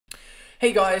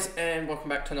Hey guys, and welcome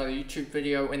back to another YouTube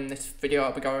video. In this video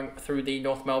I'll be going through the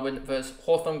North Melbourne versus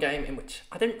Hawthorn game, in which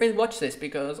I didn't really watch this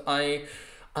because I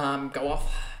go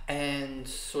off and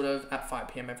sort of at 5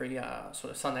 PM every sort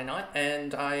of Sunday night,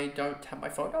 and I don't have my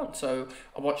phone on, so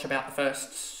I watched about the first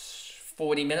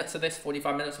 40 minutes of this,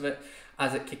 45 minutes of it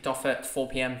as it kicked off at 4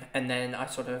 PM, and then I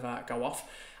sort of go off.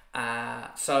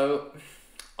 So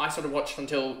I sort of watched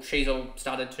until Sheasel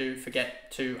started to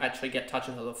forget to actually get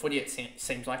touches of the footy, it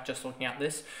seems like, just looking at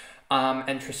this.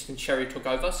 And Tristan Xerri took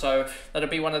over. So that'll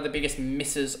be one of the biggest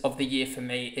misses of the year for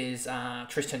me, is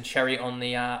Tristan Xerri on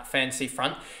the fantasy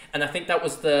front. And I think that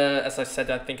was as I said,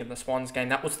 I think in the Swans game,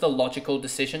 that was the logical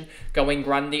decision, going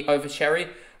Grundy over Xerri.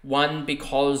 One,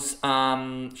 because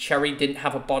Xerri didn't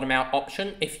have a bottom out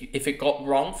option. If it got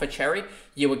wrong for Xerri,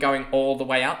 you were going all the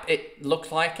way up, it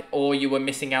looked like, or you were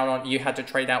missing out on, you had to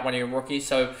trade out one of your rookies.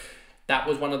 So that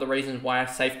was one of the reasons why I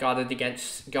safeguarded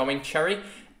against going Xerri.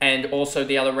 And also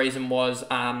the other reason was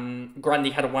Grundy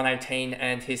had a 118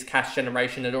 and his cash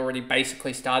generation had already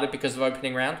basically started because of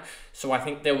opening round. So I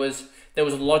think there was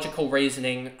logical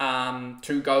reasoning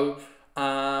to go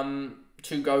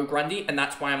Grundy, and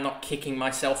that's why I'm not kicking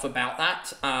myself about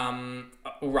that.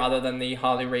 Rather than the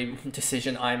Harley Reid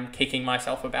decision, I'm kicking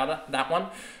myself about that one.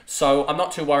 So I'm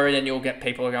not too worried, and you'll get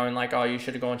people going like, oh, you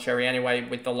should have gone Xerri anyway,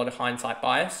 with a lot of hindsight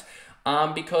bias.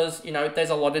 Because, you know, there's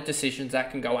a lot of decisions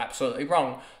that can go absolutely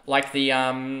wrong. Like the,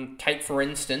 take for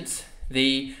instance,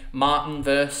 the Martin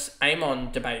versus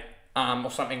Amon debate,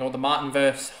 or something, or the Martin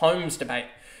versus Holmes debate.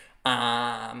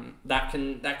 That's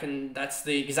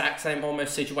the exact same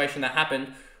almost situation that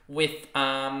happened with,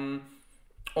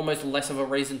 almost less of a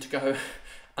reason to go,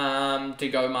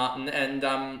 Martin and,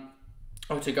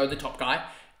 or to go the top guy.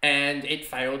 And it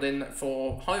failed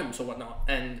for Holmes or whatnot,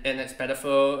 and it's better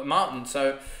for Martin.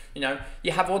 So, you know,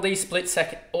 you have all these split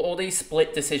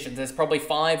decisions. There's probably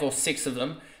 5 or 6 of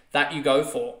them that you go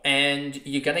for, and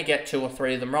you're gonna get 2 or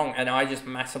 3 of them wrong. And I just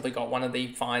massively got one of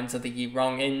the finds of the year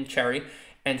wrong in Xerri,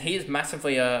 and he is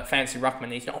massively a fancy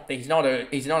ruckman. He's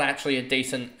not actually a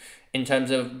decent in terms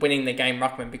of winning the game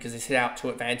ruckman, because his hit out to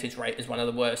advantage rate is one of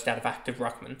the worst out of active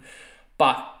ruckman.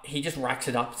 But he just racks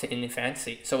it up in the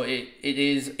fantasy. So it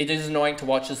is annoying to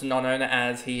watch as a non-owner,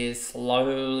 as he is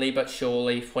slowly but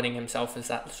surely putting himself as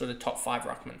that sort of top 5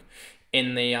 ruckman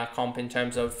in the comp in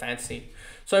terms of fantasy.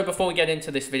 So before we get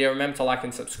into this video, remember to like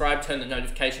and subscribe, turn the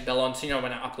notification bell on so you know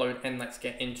when I upload, and let's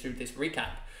get into this recap.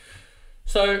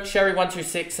 So Xerri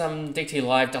 126, DT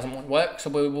Live doesn't want to work, so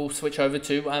we will switch over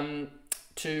to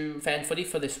fan footy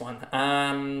for this one.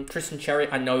 Tristan Xerri,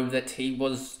 I know that he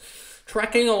was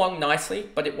tracking along nicely,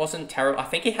 but it wasn't terrible. I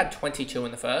think he had 22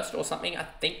 in the first or something. I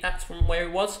think that's from where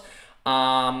he was.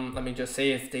 Let me just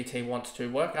see if DT wants to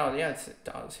work. Oh, yeah, it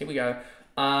does. Here we go.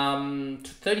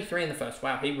 33 in the first.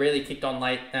 Wow, he really kicked on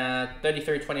late.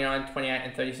 33, 29, 28,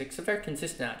 and 36. So very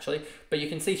consistent, actually. But you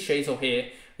can see Sheasel here.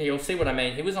 You'll see what I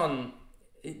mean. He was on,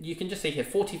 you can just see here,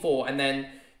 44. And then,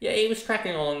 yeah, he was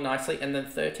tracking along nicely. And then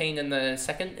 13 in the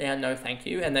second. Yeah, no, thank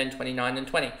you. And then 29 and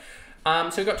 20.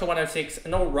 So we got to 106,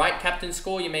 an alright captain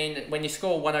score. You mean when you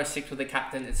score 106 with a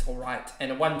captain, it's alright,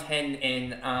 and a 110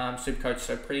 in Supercoach,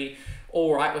 so pretty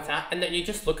alright with that. And then you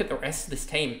just look at the rest of this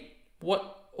team.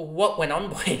 What went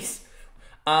on, boys?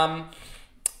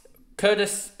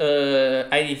 Curtis,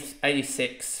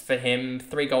 86 for him,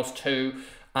 3 goals, 2.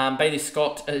 Bailey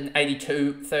Scott, an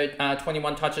 82,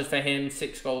 21 touches for him,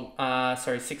 6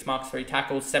 marks, 3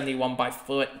 tackles, 71 by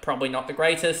foot, probably not the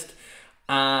greatest.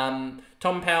 Tom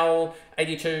Powell,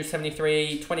 82,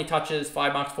 73, 20 touches,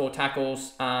 5 marks, 4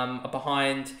 tackles,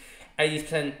 behind,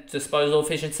 80% disposal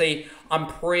efficiency. I'm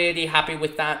pretty happy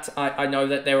with that. I know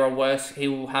that there are worse. He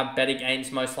will have better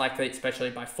games, most likely,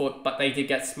 especially by foot, but they did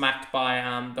get smacked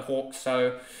by the Hawks,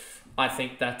 so I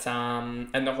think that,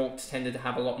 and the Hawks tended to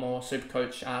have a lot more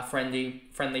Supercoach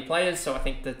friendly players, so I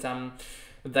think that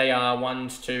they are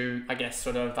ones to, I guess,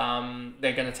 sort of,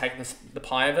 they're going to take the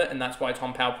pie of it, and that's why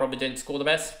Tom Powell probably didn't score the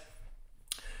best.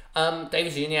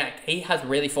 Davis Uniacke, he has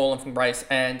really fallen from grace,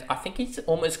 and I think he's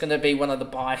almost going to be one of the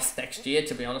buys next year,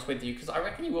 to be honest with you, because I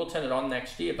reckon he will turn it on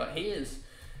next year, but he's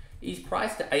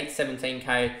priced at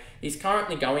 817k. He's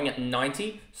currently going at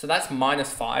 90, so that's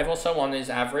 -5 or so on his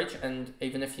average, and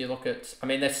even if you look at, I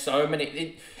mean, there's so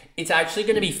many, it's actually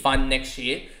going to be fun next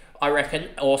year, I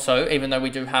reckon. Also, even though we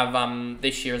do have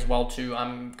this year as well to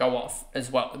go off as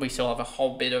well, we still have a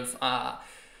whole bit of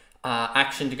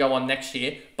action to go on next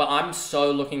year. But I'm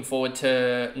so looking forward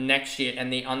to next year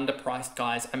and the underpriced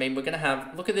guys. I mean, we're gonna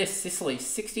have, look at this, Sicily,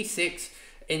 66,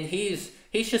 and he's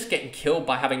just getting killed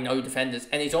by having no defenders,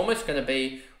 and he's almost gonna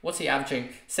be What's he averaging?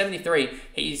 73.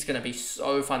 He's going to be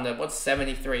so fun to... What's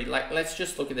 73? Like, let's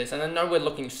just look at this. And I know we're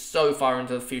looking so far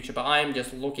into the future, but I'm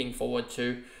just looking forward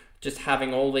to just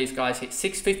having all these guys hit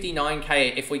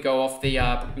 659k if we go off the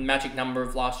magic number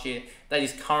of last year that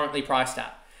is currently priced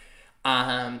at.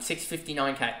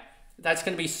 659k. That's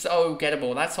going to be so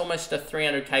gettable. That's almost a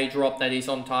 300k drop that he's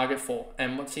on target for.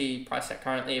 And what's he priced at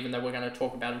currently, even though we're going to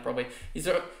talk about him probably? He's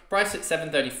priced at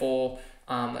 734.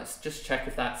 Let's just check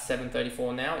if that's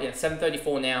 734 now. Yeah,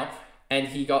 734 now. And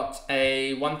he got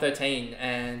a 113,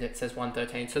 and it says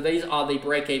 113. So these are the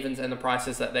break-evens and the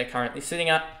prices that they're currently sitting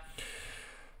at.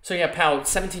 So yeah, Powell,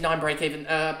 79 break-even,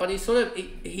 but he's sort of,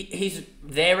 he's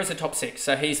there as a top 6,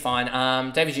 so he's fine.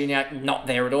 David Juniak, not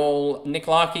there at all. Nick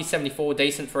Larkey, 74,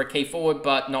 decent for a key forward,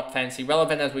 but not fancy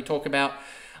relevant, as we talk about.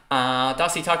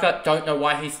 Darcy Tucker, don't know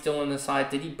why he's still on the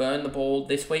side. Did he burn the ball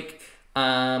this week?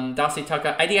 Darcy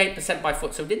Tucker, 88% by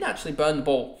foot, so he didn't actually burn the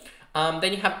ball.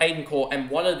 Then you have Aiden Court, and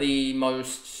one of the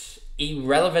most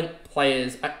irrelevant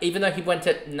players, even though he went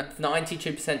at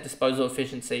 92% disposal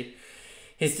efficiency.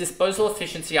 His disposal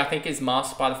efficiency, I think, is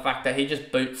masked by the fact that he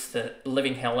just boots the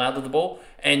living hell out of the ball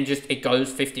and just it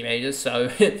goes 50 meters. So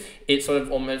it sort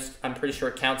of almost, I'm pretty sure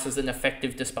it counts as an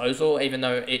effective disposal, even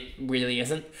though it really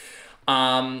isn't.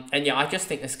 And yeah, I just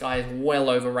think this guy is well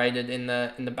overrated in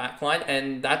the back line,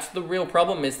 and that's the real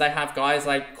problem. Is they have guys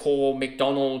like Core,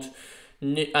 McDonald,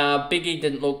 Biggie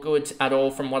didn't look good at all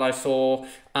from what I saw.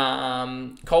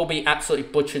 Colby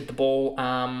absolutely butchered the ball.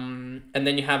 And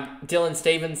then you have Dylan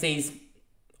Stevens. He's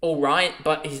all right,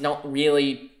 but he's not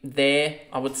really there,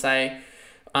 I would say.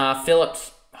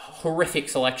 Phillips, horrific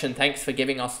selection. Thanks for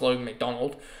giving us Logan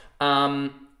McDonald.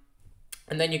 And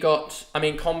then you got,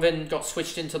 Convin got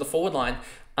switched into the forward line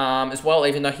as well,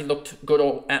 even though he looked good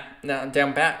all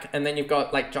down back. And then you've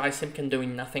got like Jai Simpkin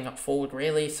doing nothing up forward,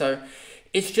 really. So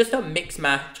it's just a mixed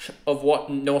match of what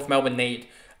North Melbourne need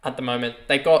at the moment.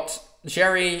 They got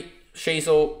Jerry,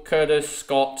 Sheasel, Curtis,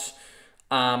 Scott,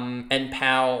 and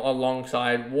Powell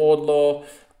alongside Wardlaw.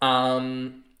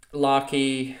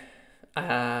 Larkey,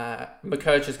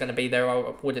 McCurch is going to be there,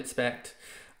 I would expect.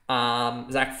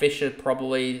 Zach Fisher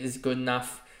probably is good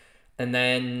enough. And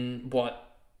then,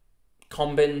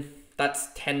 Combin, that's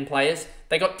 10 players.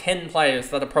 They got 10 players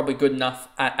that are probably good enough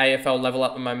at AFL level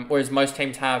at the moment, whereas most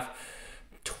teams have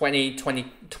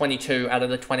 22 out of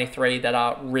the 23 that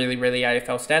are really, really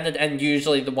AFL standard, and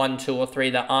usually the 1, 2, or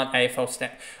 3 that aren't AFL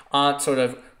aren't sort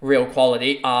of real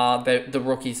quality are the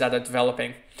rookies that are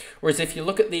developing. Whereas if you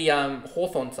look at the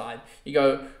Hawthorn side, you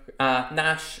go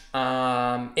Nash,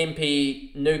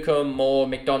 Impey, Newcomb, Moore,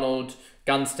 McDonald,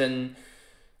 Gunston,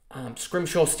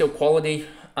 Scrimshaw still quality.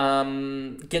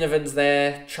 Ginnivan's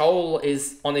there. Chol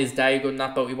is on his day good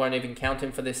enough, but we won't even count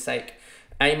him for this sake.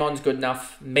 Amon's good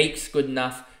enough. Meek's good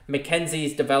enough.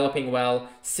 Mackenzie's developing well.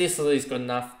 Sicily's good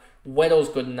enough. Weddle's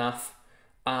good enough.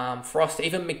 Frost,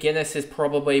 even McGuinness is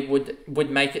probably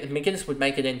would make it. McGuinness would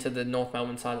make it into the North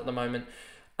Melbourne side at the moment.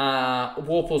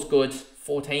 Warple's good,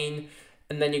 14.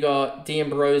 And then you got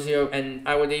D'Ambrosio, and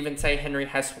I would even say Henry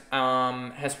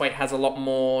Heswaite has a lot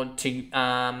more to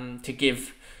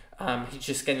give. He's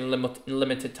just getting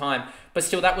limited time. But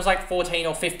still, that was like 14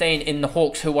 or 15 in the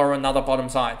Hawks, who are another bottom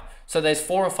side. So there's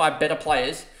 4 or 5 better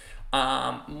players,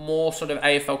 more sort of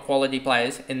AFL quality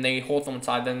players in the Hawthorn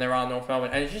side than there are North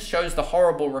Melbourne. And it just shows the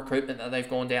horrible recruitment that they've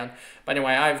gone down. But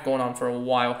anyway, I've gone on for a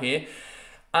while here.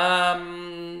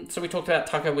 So we talked about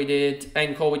Tucker, we did.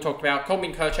 Aiden Cole, we talked about.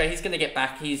 Colby Kircher, he's going to get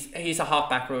back. He's a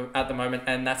halfback at the moment,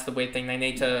 and that's the weird thing. They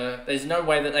need to... There's no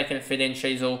way that they can fit in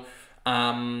Sheasel,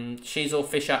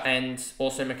 Fisher, and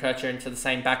also McCurcher into the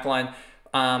same back line.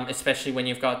 Especially when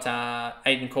you've got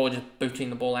Aiden Core just booting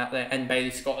the ball out there, and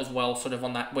Bailey Scott as well, sort of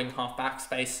on that wing half-back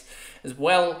space as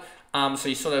well. So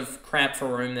you sort of cramp for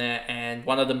room there, and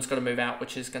one of them's got to move out,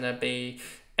 which is going to be...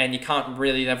 And you can't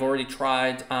really... They've already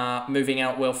tried moving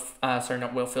out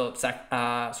not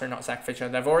Zach Fisher.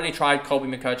 They've already tried Colby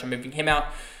McCurcher, moving him out.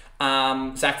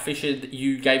 Zach Fisher,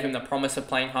 you gave him the promise of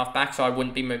playing half-back, so I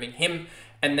wouldn't be moving him.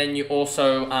 And then you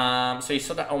also, so you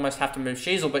sort of almost have to move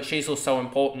Sheasel, but Sheasel's so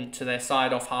important to their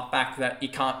side off half-back that you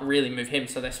can't really move him,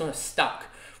 so they're sort of stuck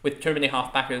with too many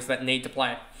half-backers that need to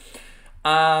play.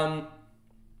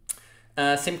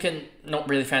 Simpkin, not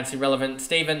really fancy relevant.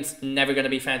 Stevens, never going to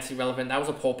be fancy relevant. That was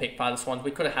a poor pick by the Swans.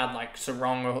 We could have had like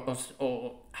Sarong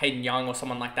or Hayden Young or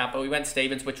someone like that, but we went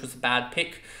Stevens, which was a bad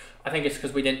pick. I think it's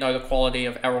because we didn't know the quality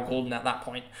of Errol Goulden at that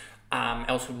point.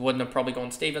 Else we wouldn't have probably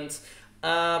gone Stevens.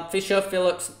 Fisher,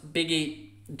 Phillips, Biggie,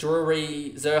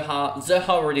 Drury, Zerha. Zerha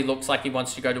already looks like he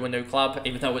wants to go to a new club,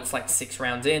 even though it's like 6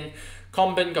 rounds in.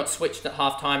 Combin got switched at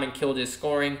halftime and killed his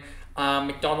scoring.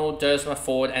 McDonald, Dersma,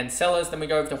 Ford, and Sellers. Then we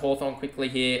go over to Hawthorn quickly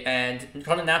here, and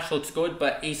Connor Nash looks good,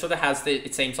 but he sort of has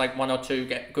it seems like one or two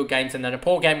good games, and then a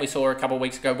poor game we saw a couple of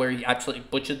weeks ago where he absolutely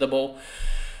butchered the ball.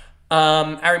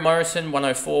 Ari Morrison,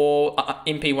 104,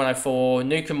 Impey, 104,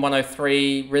 Newcomb,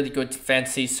 103, really good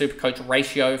fantasy Supercoach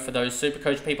ratio for those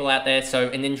Supercoach people out there. So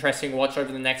an interesting watch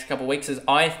over the next couple of weeks, as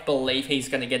I believe he's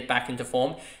going to get back into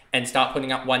form and start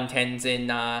putting up 110s in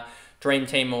Dream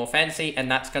Team or Fantasy,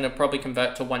 and that's going to probably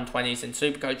convert to 120s in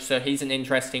Supercoach. So he's an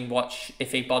interesting watch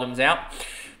if he bottoms out.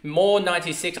 Moore,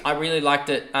 96, I really liked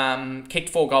it. Kicked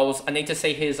 4 goals. I need to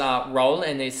see his role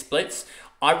and his splits.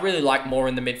 I really like Moore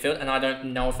in the midfield, and I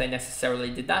don't know if they necessarily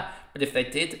did that, but if they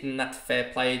did, then that's fair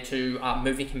play to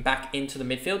moving him back into the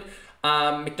midfield.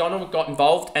 McDonald got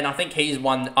involved, and I think he's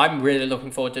one. I'm really looking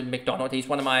forward to McDonald. He's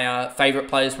one of my favourite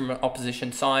players from an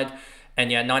opposition side. And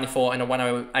yeah, 94 and a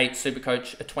 108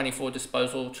 Supercoach, a 24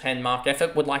 disposal, 10 mark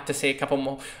effort. Would like to see a couple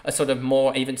more, a sort of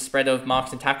more even spread of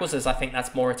marks and tackles, as I think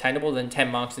that's more attainable than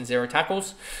 10 marks and 0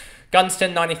 tackles.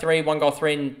 Gunston, 93, 1 goal,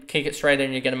 3, and kick it straight,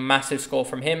 and you get a massive score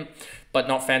from him, but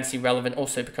not fantasy relevant or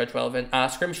Supercoach relevant.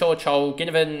 Scrimshaw, Chol,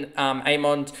 Ginnivan,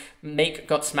 Amond, Meek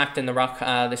got smacked in the ruck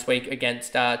this week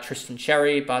against Tristan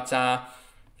Sherry, but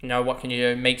you know, what can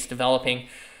you do? Meek's developing.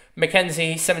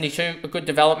 Mackenzie, 72, a good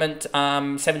development,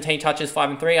 17 touches, 5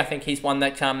 and 3. I think he's one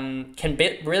that can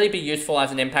really be useful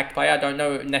as an impact player. I don't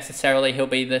know necessarily he'll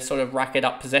be the sort of racket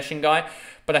up possession guy,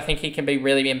 but I think he can be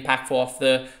really impactful off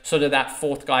the sort of that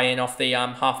fourth guy in off the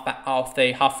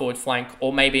half forward flank,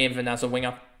 or maybe even as a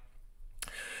winger.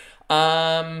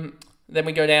 Then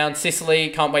we go down Sicily.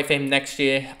 Can't wait for him next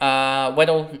year.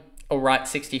 Weddle, all right,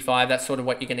 65. That's sort of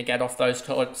what you're going to get off those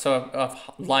sort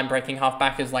of line breaking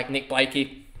halfbackers like Nick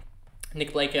Blakey.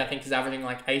 Nick Blakey, I think, is averaging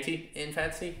like 80 in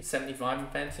fantasy, 75 in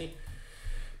fantasy.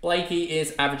 Blakey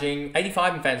is averaging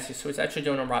 85 in fantasy, so he's actually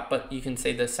doing all right, but you can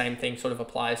see the same thing sort of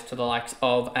applies to the likes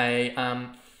of a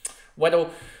Weddle.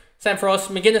 Sam Frost,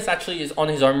 McGuinness actually is on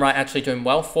his own right, actually doing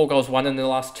well. 4 goals, 1 in the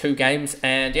last 2 games,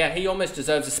 and yeah, he almost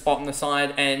deserves a spot on the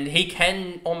side, and he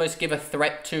can almost give a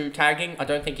threat to tagging. I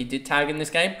don't think he did tag in this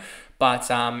game, but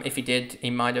if he did, he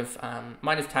might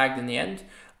have tagged in the end.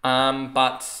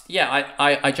 But yeah,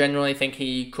 I generally think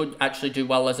he could actually do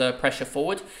well as a pressure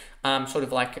forward, sort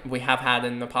of like we have had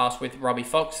in the past with Robbie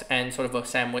Fox and sort of a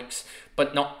Sam Wicks,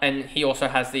 but not, and he also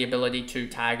has the ability to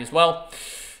tag as well.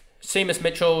 Seamus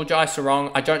Mitchell, Jai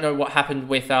Sarong. I don't know what happened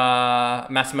with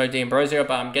Massimo D'Ambrosio,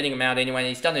 but I'm getting him out anyway.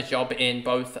 He's done his job in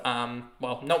both,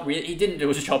 well, not really. He didn't do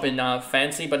his job in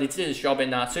Fantasy, but he did his job in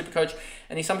Supercoach,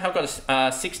 and he somehow got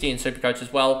a 60 in Supercoach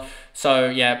as well. So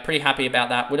yeah, pretty happy about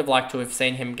that. Would have liked to have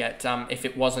seen him get, if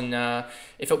it wasn't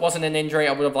an injury,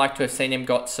 I would have liked to have seen him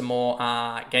got some more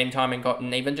game time and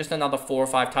gotten even just another 4 or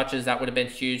 5 touches. That would have been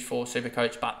huge for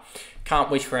Supercoach, but can't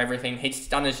wish for everything. He's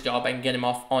done his job and get him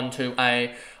off onto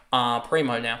a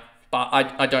Primo now, but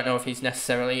I don't know if he's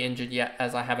necessarily injured yet,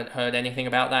 as I haven't heard anything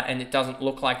about that, and it doesn't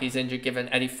look like he's injured given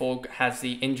Eddie Ford has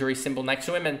the injury symbol next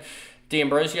to him and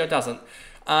D'Ambrosio doesn't.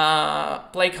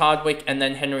 Blake Hardwick and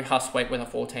then Henry Hustwaite with a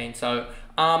 14, so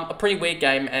a pretty weird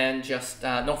game, and just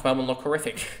North Melbourne look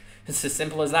horrific. It's as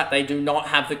simple as that. They do not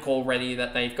have the call ready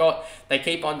that they've got. They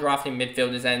keep on drafting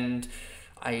midfielders, and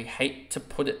I hate to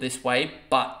put it this way,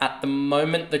 but at the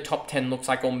moment, the top 10 looks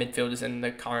like all midfielders in the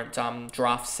current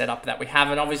draft setup that we have,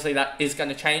 and obviously that is going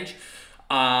to change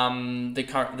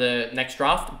the next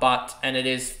draft, and it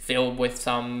is filled with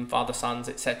some father sons,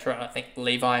 etc. I think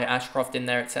Levi Ashcroft in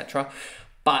there, etc.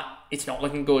 But it's not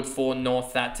looking good for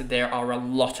North that there are a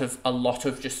lot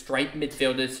of just straight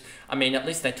midfielders. I mean, at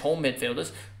least they're tall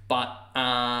midfielders. But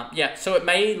yeah, so it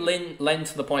may lend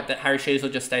to the point that Harry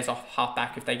Sheezel just stays off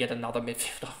halfback if they get another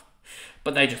midfielder.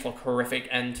 But they just look horrific,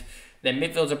 and their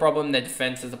midfield's a problem, their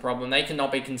defense is a problem. They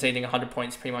cannot be conceding 100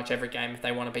 points pretty much every game if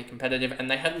they want to be competitive,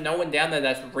 and they have no one down there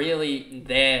that's really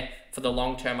there for the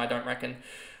long term, I don't reckon.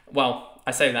 Well,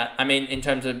 I say that. I mean, in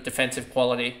terms of defensive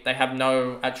quality, they have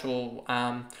no actual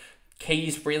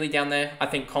keys really down there. I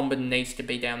think Comben needs to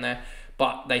be down there,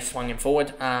 but they swung him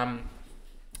forward.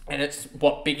 And it's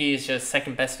what Biggie is your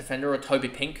second best defender, or Toby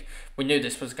Pink. We knew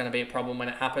this was going to be a problem when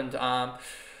it happened.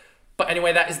 But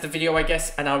anyway, that is the video, I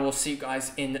guess. And I will see you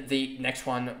guys in the next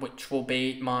one, which will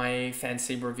be my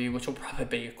fantasy review, which will probably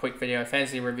be a quick video.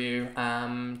 Fantasy review,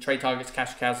 trade targets,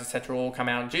 cash cows, etc. will come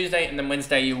out on Tuesday. And then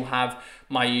Wednesday, you will have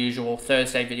my usual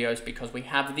Thursday videos, because we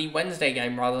have the Wednesday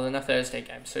game rather than a Thursday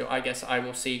game. So I guess I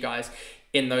will see you guys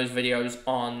in those videos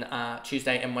on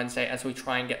Tuesday and Wednesday as we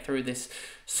try and get through this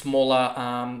smaller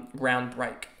round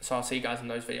break. So I'll see you guys in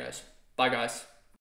those videos. Bye, guys.